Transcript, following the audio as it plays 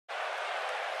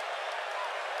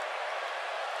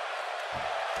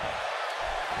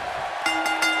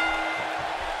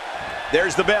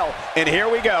There's the bell, and here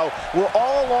we go. We're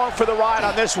all along for the ride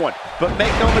on this one, but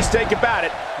make no mistake about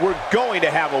it, we're going to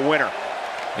have a winner.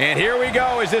 And here we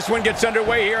go as this one gets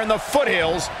underway here in the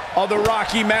foothills of the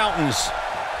Rocky Mountains.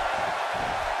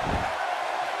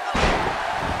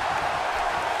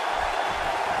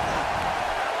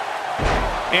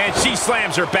 And she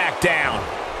slams her back down.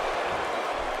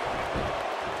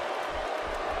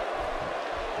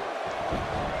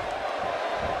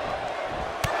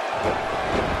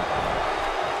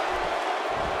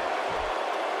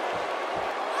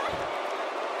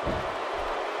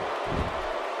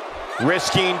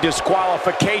 Risking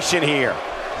disqualification here.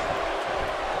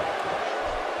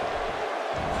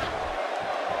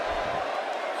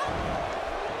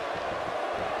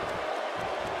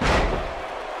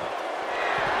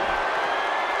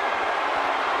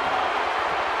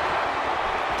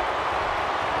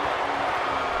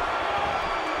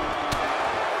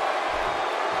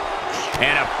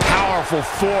 And a powerful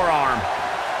forearm.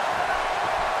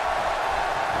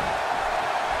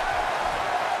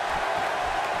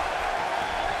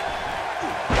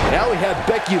 Now we have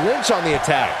Becky Lynch on the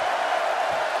attack.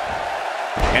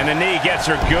 And the knee gets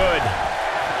her good.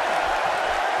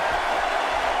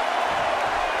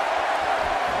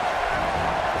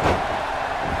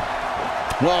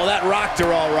 Well, that rocked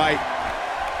her all right.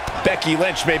 Becky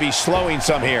Lynch may be slowing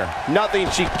some here. Nothing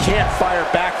she can't fire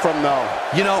back from, though.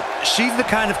 You know, she's the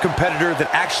kind of competitor that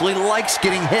actually likes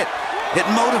getting hit. It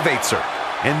motivates her.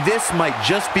 And this might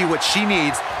just be what she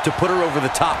needs to put her over the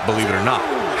top, believe it or not.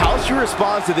 How she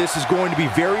responds to this is going to be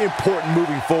very important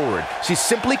moving forward. She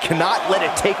simply cannot let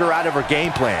it take her out of her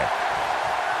game plan.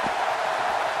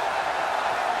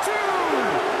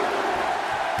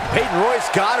 Peyton Royce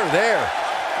got her there.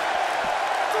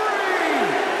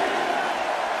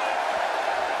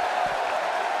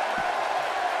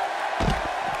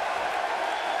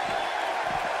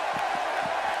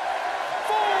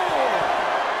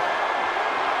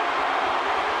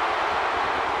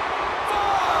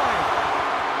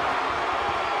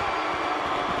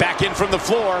 Back in from the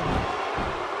floor.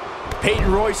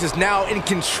 Peyton Royce is now in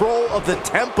control of the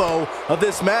tempo of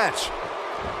this match.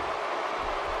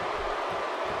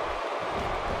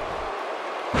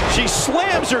 She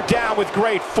slams her down with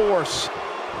great force.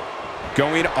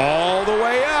 Going all the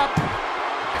way up.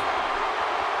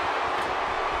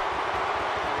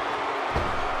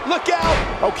 Look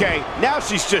out! Okay, now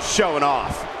she's just showing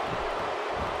off.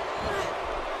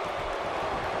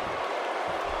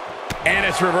 And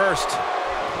it's reversed.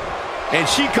 And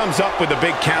she comes up with a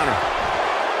big counter.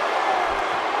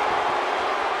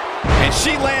 And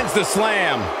she lands the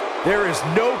slam. There is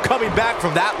no coming back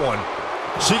from that one.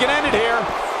 She can end it here.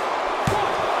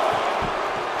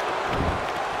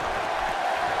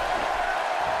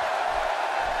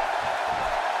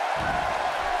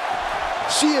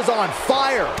 She is on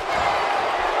fire.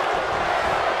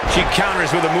 She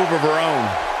counters with a move of her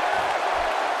own.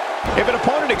 If an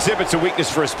opponent exhibits a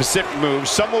weakness for a specific move,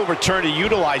 some will return to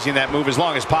utilizing that move as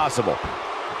long as possible.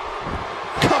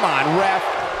 Come on, ref.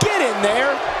 Get in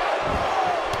there.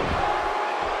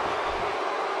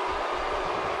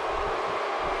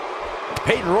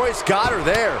 Peyton Royce got her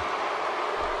there.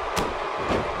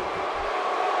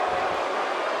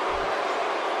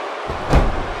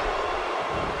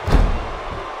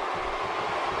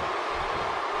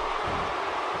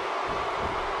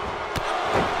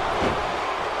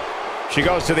 She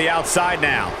goes to the outside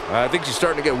now. I think she's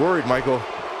starting to get worried, Michael.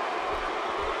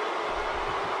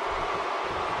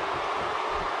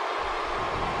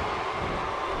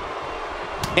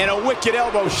 And a wicked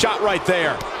elbow shot right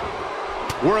there.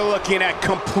 We're looking at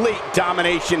complete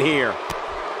domination here.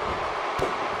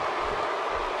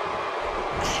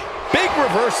 Big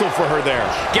reversal for her there.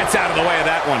 Gets out of the way of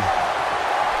that one.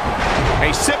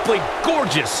 A simply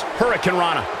gorgeous Hurricane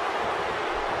Rana.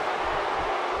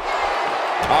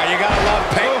 Oh, you gotta love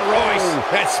Peyton Royce.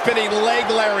 That spinning leg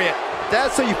lariat.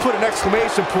 That's how you put an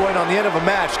exclamation point on the end of a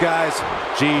match, guys.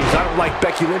 Jeez, I don't like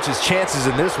Becky Lynch's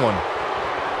chances in this one.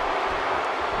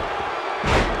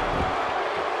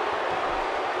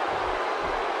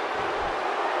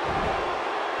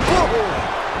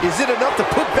 Whoa. Is it enough to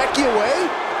put Becky away?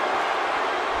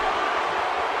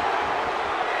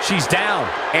 She's down,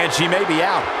 and she may be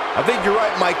out. I think you're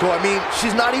right, Michael. I mean,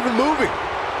 she's not even moving.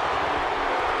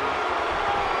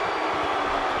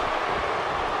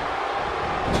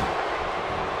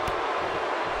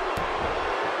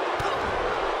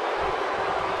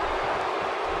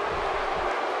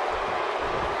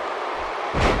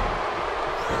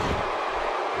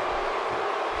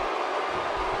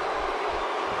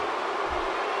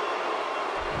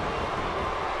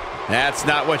 That's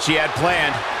not what she had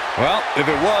planned. Well, if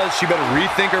it was, she better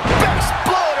rethink her.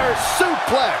 Exploder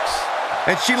suplex.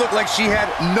 And she looked like she had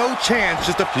no chance.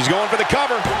 She's going for the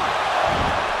cover.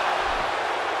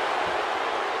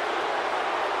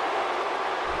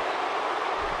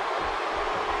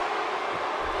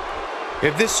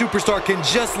 If this superstar can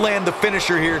just land the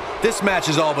finisher here, this match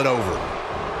is all but over.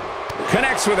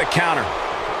 Connects with a counter.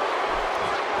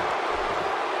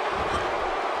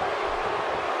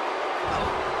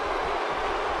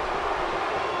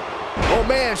 Oh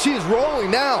man, she is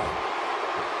rolling now.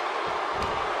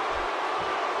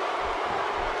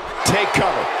 Take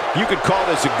cover. You could call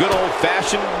this a good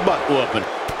old-fashioned butt whooping.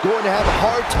 Going to have a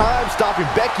hard time stopping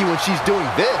Becky when she's doing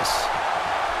this.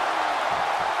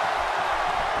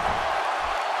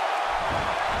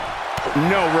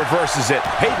 No, reverses it.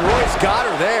 Peyton Royce got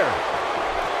her there.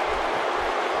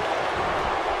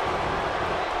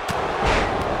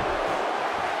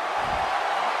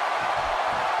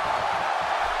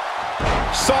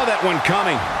 Saw that one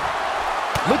coming.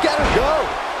 Look at her go.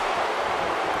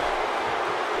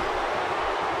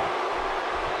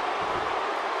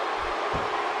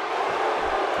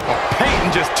 Oh,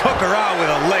 Peyton just took her out with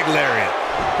a leg lariat.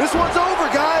 This one's over,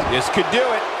 guys. This could do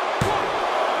it.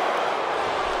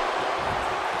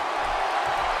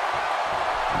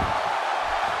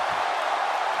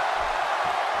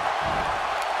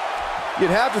 You'd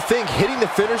have to think hitting the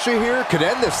finisher here could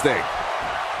end this thing.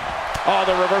 Oh,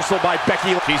 the reversal by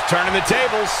Becky. She's turning the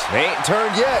tables. They ain't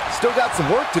turned yet. Still got some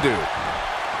work to do.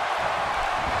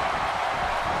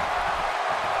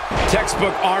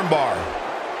 Textbook armbar.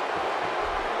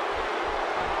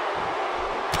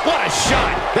 What a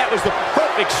shot. That was the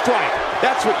perfect strike.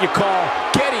 That's what you call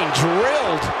getting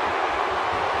drilled.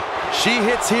 She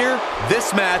hits here,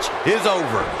 this match is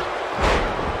over.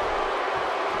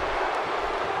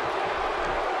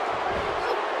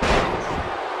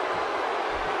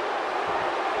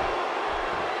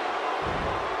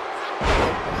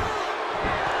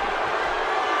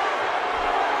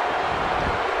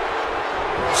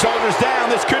 Shoulders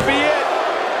down, this could be it.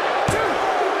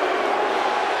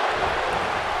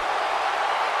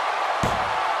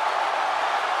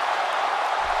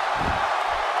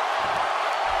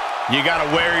 You got to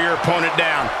wear your opponent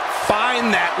down.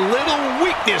 Find that little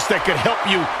weakness that could help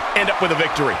you end up with a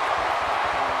victory.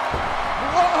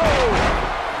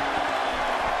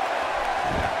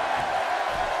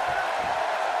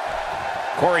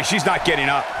 Whoa! Corey, she's not getting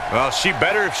up. Well, she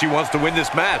better if she wants to win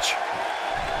this match.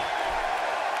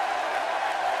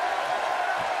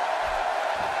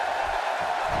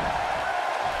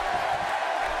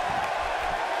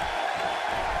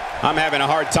 I'm having a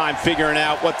hard time figuring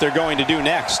out what they're going to do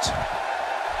next.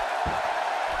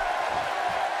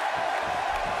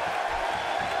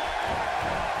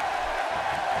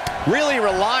 Really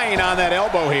relying on that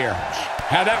elbow here.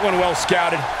 Had that one well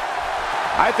scouted.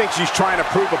 I think she's trying to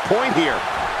prove a point here.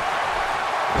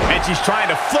 And she's trying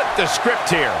to flip the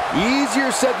script here. Easier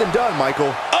said than done,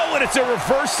 Michael. Oh, and it's a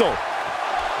reversal.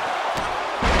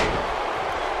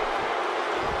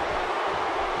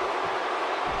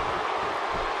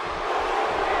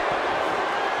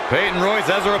 Peyton Royce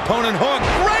has her opponent hooked.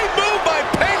 Great move by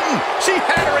Peyton. She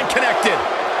had her and connected.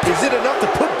 Is it enough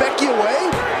to put Becky away?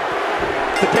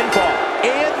 The pinfall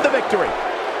and the victory.